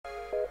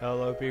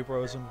Hello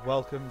B-Bros and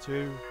welcome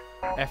to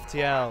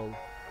FTL.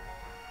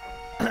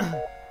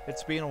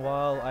 It's been a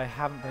while, I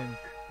haven't been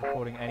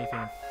recording anything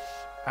in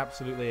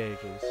absolutely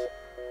ages.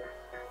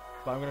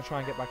 But I'm going to try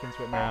and get back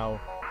into it now.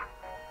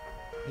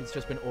 It's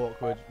just been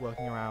awkward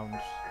working around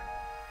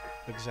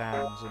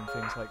exams and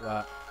things like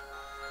that.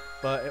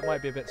 But it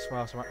might be a bit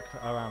sparse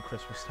around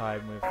Christmas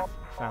time with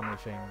family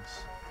things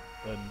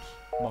and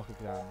mock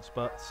exams.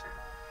 But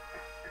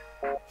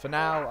for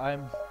now,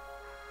 I'm,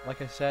 like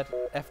I said,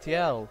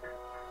 FTL.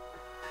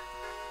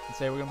 And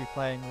today we're going to be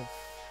playing with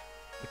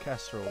the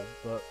Kestrel,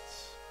 but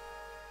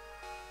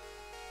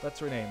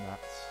let's rename that.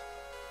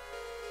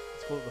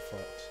 Let's call it the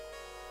Fox.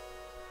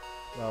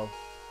 Well,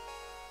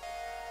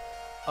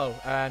 oh,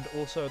 and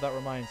also that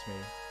reminds me.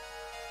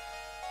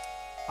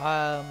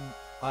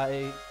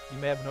 You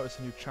may have noticed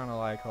a new channel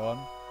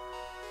icon.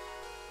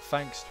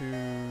 Thanks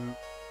to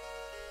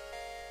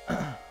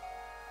oh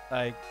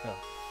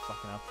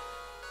fucking hell.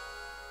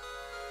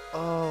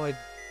 Oh, I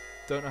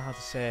don't know how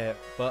to say it,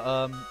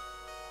 but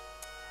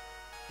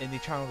in the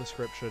channel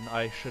description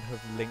I should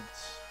have linked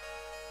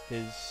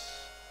to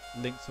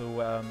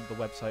the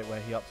website where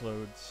he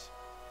uploads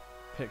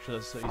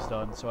pictures that he's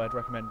done, so I'd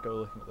recommend go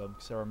looking at them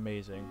because they're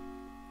amazing.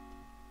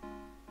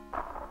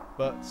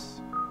 But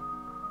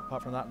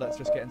apart from that, let's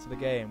just get into the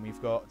game.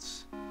 We've got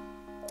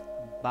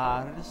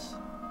Bars,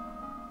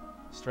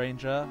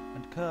 Stranger,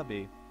 and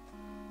Kirby.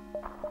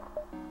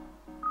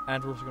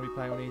 And we're also going to be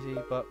playing on easy,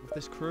 but with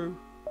this crew,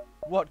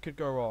 what could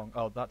go wrong?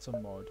 Oh, that's a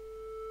mod.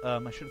 I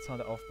should have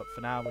turned it off, but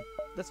for now,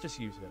 let's just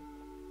use it.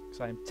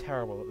 Because I am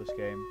terrible at this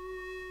game.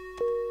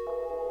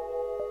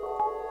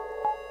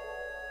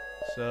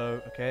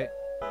 So, okay.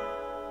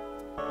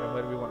 And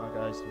where do we want our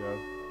guys to go?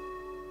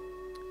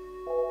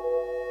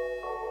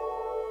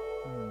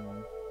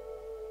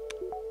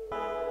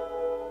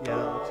 Yeah,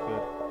 that looks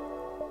good.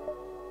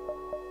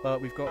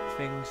 But we've got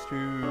things to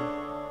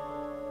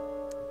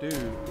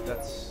do.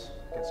 Let's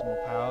get some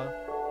more power.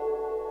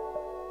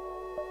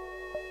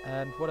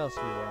 And what else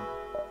do we want?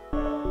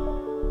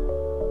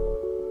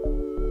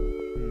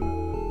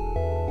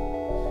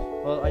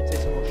 Well, I'd say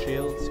some more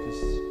shields,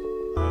 because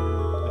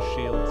I'm a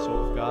shield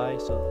sort of guy,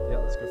 so yeah,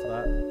 let's go for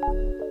that. I'm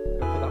going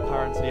to put that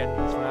power into the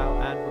engines for now,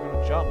 and we're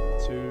going to jump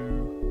to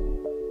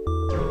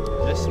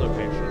this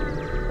location.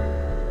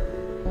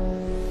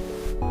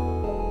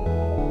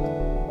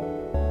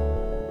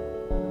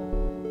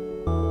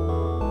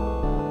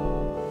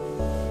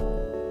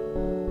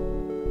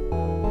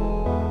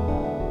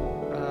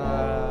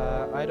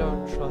 I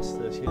don't trust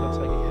this. He looks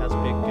like he has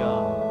big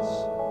guns.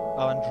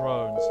 Oh, and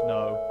drones.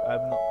 No,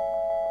 I'm not.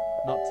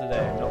 Not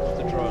today. Not with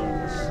the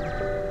drones.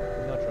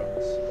 No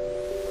drones.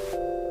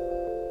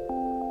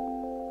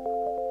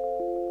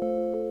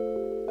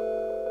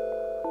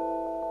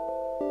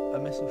 A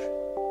missile.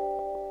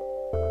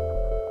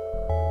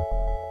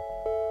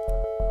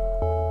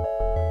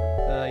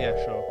 Yeah,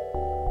 sure.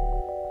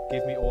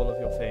 Give me all of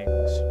your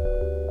things.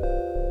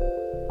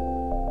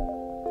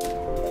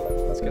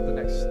 Let's get the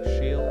next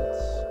shields.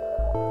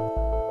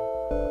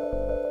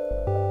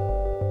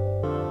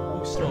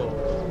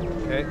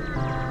 Okay.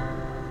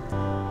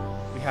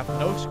 We have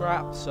no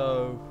scrap,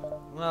 so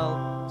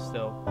well,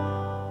 still.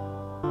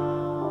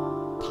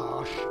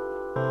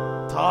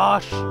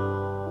 Tosh!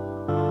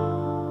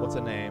 What's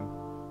her name?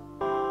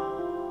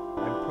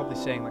 I'm probably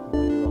saying that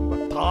completely wrong,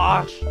 but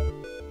Tosh!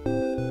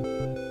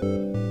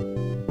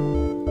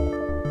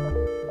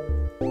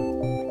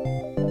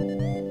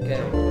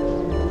 Okay.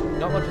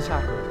 Not much has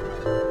happened.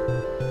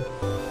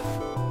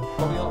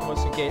 Probably not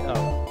much to gate up.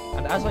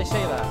 And as I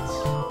say that,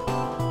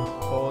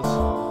 pause.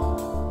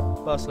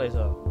 Burst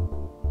laser.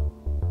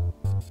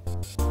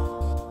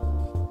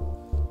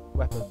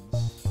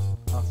 Weapons.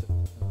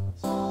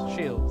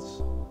 Shields.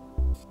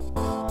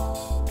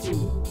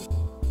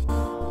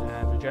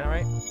 And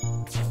regenerate.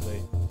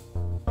 Lovely.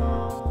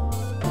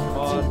 Come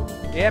on.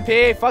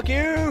 EMP! Fuck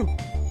you!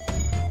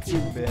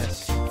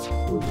 Miss.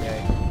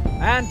 Okay.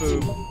 And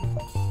boom.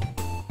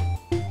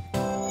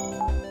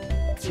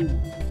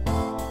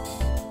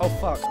 Oh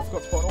fuck, I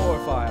forgot to put an auto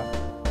fire.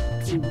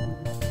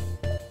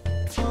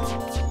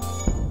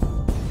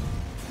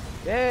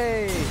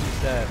 Yay!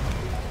 He's dead.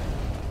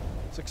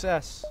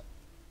 Success.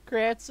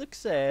 Great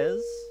success.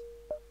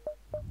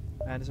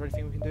 And is there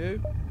anything we can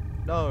do?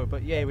 No,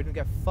 but yay, we didn't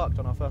get fucked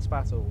on our first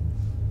battle.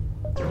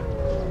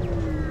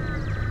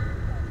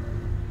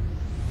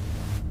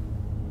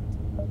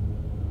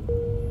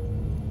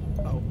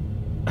 Oh.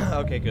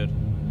 Okay, good.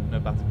 No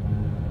battle.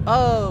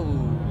 Oh,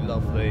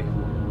 lovely.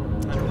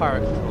 And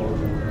pirate control.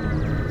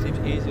 Seems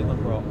easier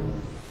than rock.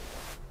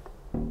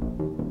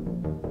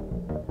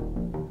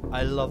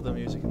 I love the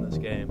music in this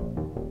game.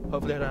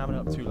 Hopefully I don't have it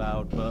up too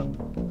loud, but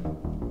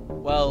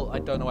well, I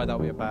don't know why that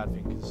would be a bad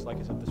thing, because like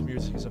I said, this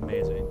music is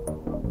amazing.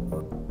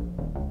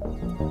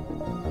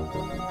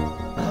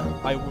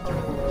 I would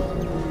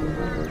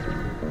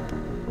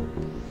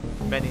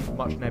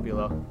much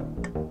nebula.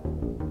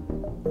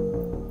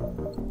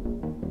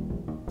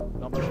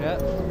 Not much yet.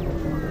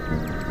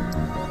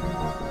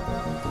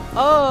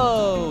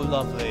 Oh,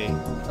 lovely.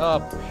 Oh,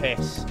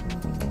 piss.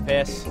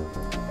 piss.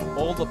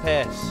 All the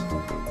piss.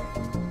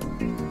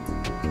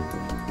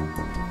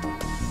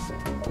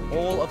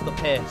 All of the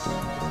piss.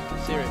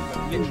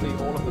 Seriously, literally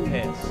all of the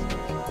piss.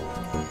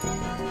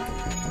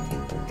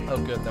 Oh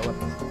good, their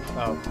weapons.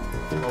 Oh.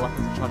 Their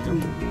weapons are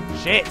charging.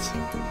 Shit!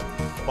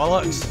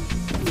 Bollocks!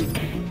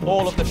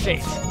 All of the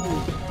shit!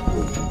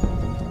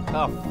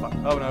 Oh fuck.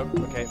 Oh no,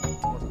 okay.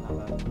 Wasn't that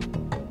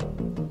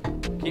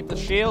bad. Keep the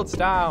shields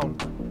down!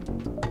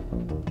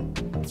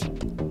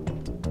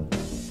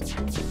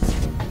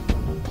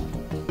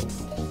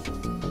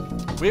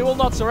 We will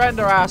not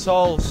surrender,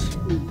 assholes!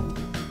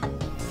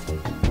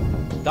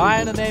 Die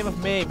in the name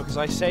of me, because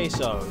I say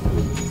so.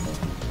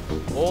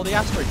 Or the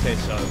asteroid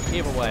says so.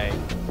 Either way.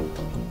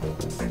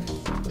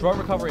 Drone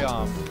recovery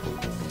arm.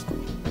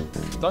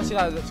 Don't see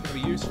that it's going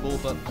to be useful,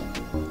 but...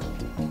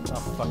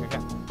 Oh, fuck,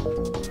 okay.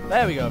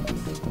 There we go. Ooh,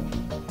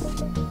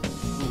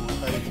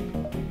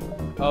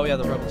 oh yeah,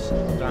 the rebels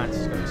dance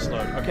is going to be slow.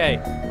 Okay,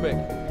 quick.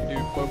 Do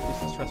both this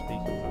distress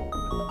peak.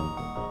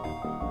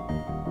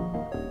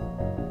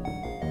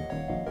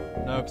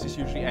 No, because this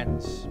usually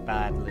ends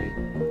badly.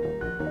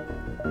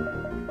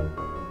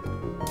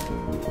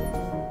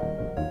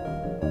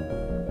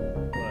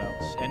 What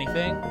else?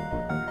 Anything?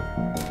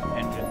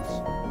 Engines.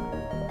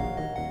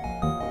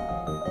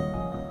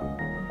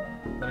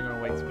 Then I'm going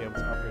to wait to be able to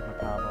upgrade my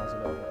power bars a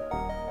little bit.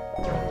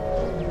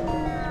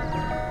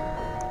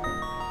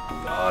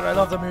 God, I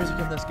love the music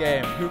in this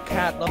game. Who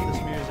can't love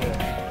this music?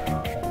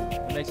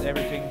 It makes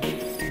everything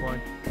more...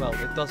 Well,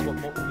 it does what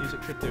more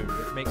music should do.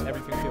 It makes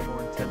everything feel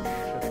more intense than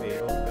it should be.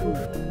 Oh.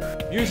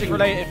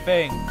 Music-related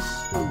things.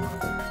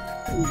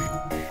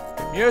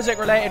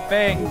 Music-related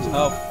things.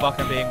 Oh, fuck,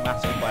 I'm being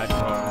massacred by a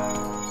drone.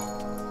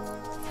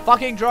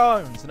 Fucking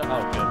drones! No,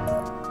 oh,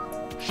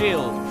 good.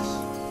 Shields.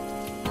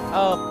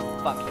 Oh,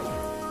 fuck you.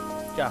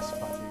 Just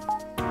fuck you.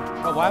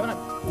 Oh, why haven't I...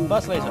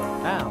 Burst laser.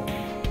 Ow.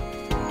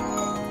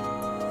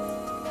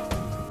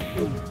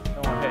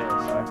 Don't want to hit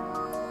this, right?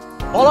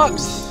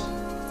 Bollocks!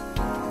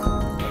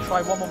 I'll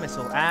try one more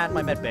missile, and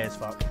my med bay is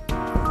fucked.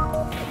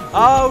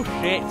 Oh,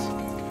 shit!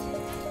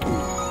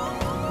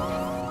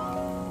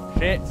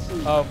 Shit.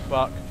 Oh,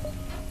 fuck.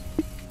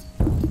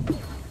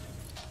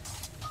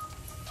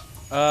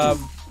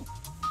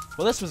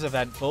 Well, this was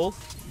eventful.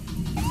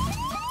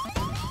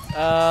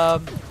 Oh,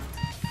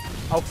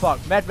 fuck.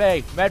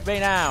 Medbay! Medbay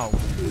now!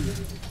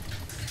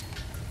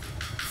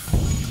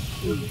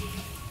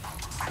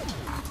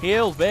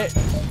 Heal, bitch!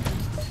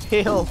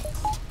 Heal!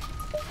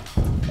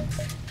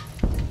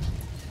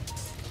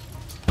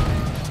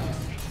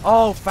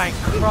 Oh, thank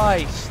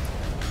Christ!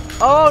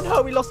 Oh,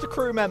 no, we lost a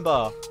crew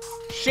member!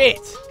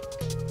 Shit!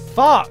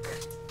 Fuck!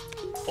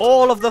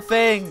 All of the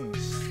things!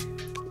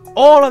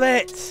 All of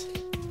it!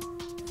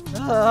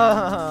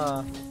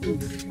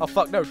 Oh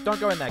fuck, no, don't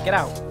go in there, get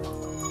out!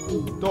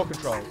 Door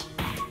control.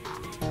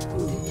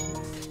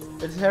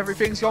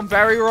 Everything's gone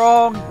very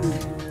wrong!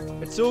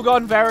 It's all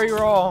gone very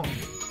wrong!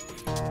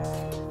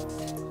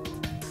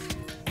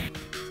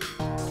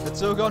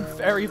 It's all gone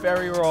very,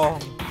 very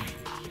wrong.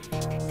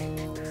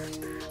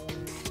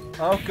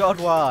 Oh god,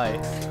 why?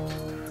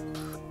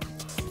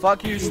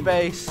 Fuck you,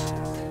 space.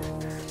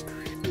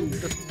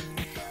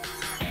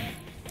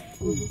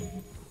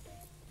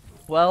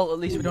 Well, at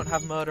least we don't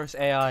have murderous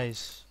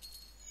AIs.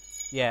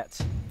 Yet.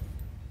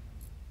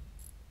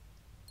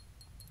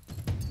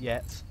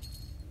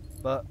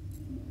 But...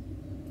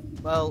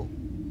 Well...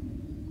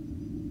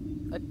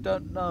 I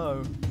don't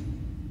know.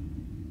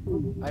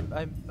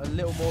 I'm a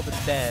little more than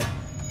dead.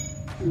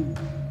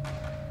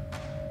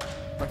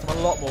 Like, I'm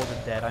a lot more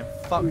than dead. I'm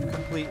fucked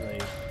completely.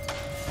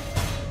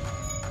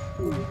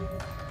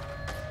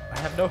 I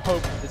have no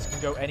hope that this can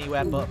go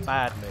anywhere but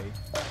badly.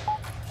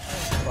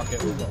 Fuck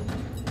it, we'll go.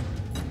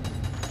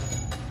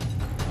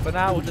 For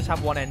now, we'll just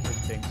have one engine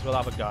thing, so we'll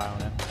have a guy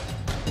on it.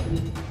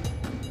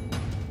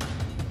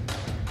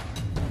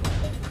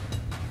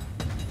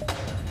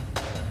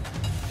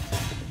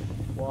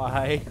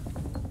 Why?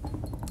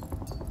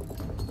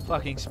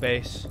 Fucking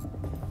space.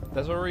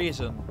 There's a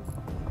reason.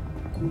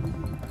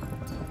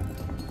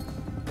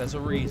 There's a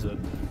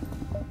reason.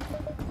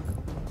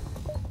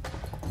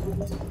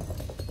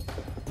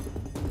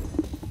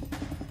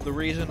 The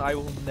reason I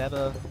will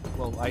never...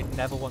 Well, I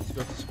never want to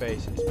go to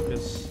space is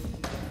because...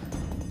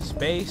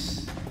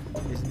 Space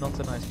is not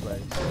a nice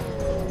place.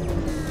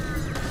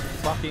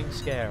 It's fucking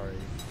scary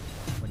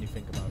when you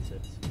think about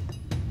it.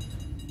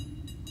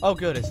 Oh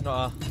good, it's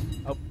not a...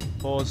 Oh,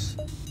 pause.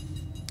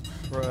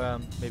 For,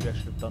 maybe I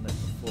should have done it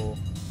before.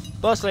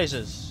 Burst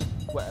lasers!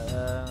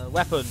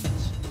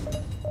 Weapons!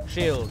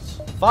 Shields!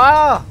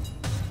 Fire!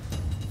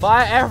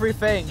 Fire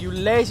everything, you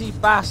lazy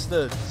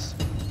bastards!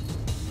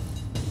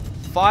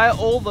 Fire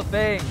all the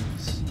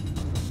things!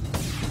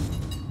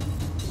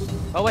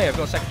 Oh wait, I've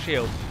got a second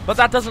shield. But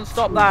that doesn't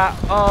stop that.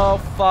 Oh,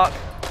 fuck.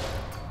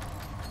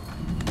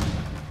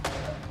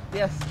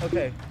 Yes,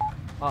 okay.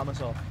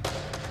 Artemis off.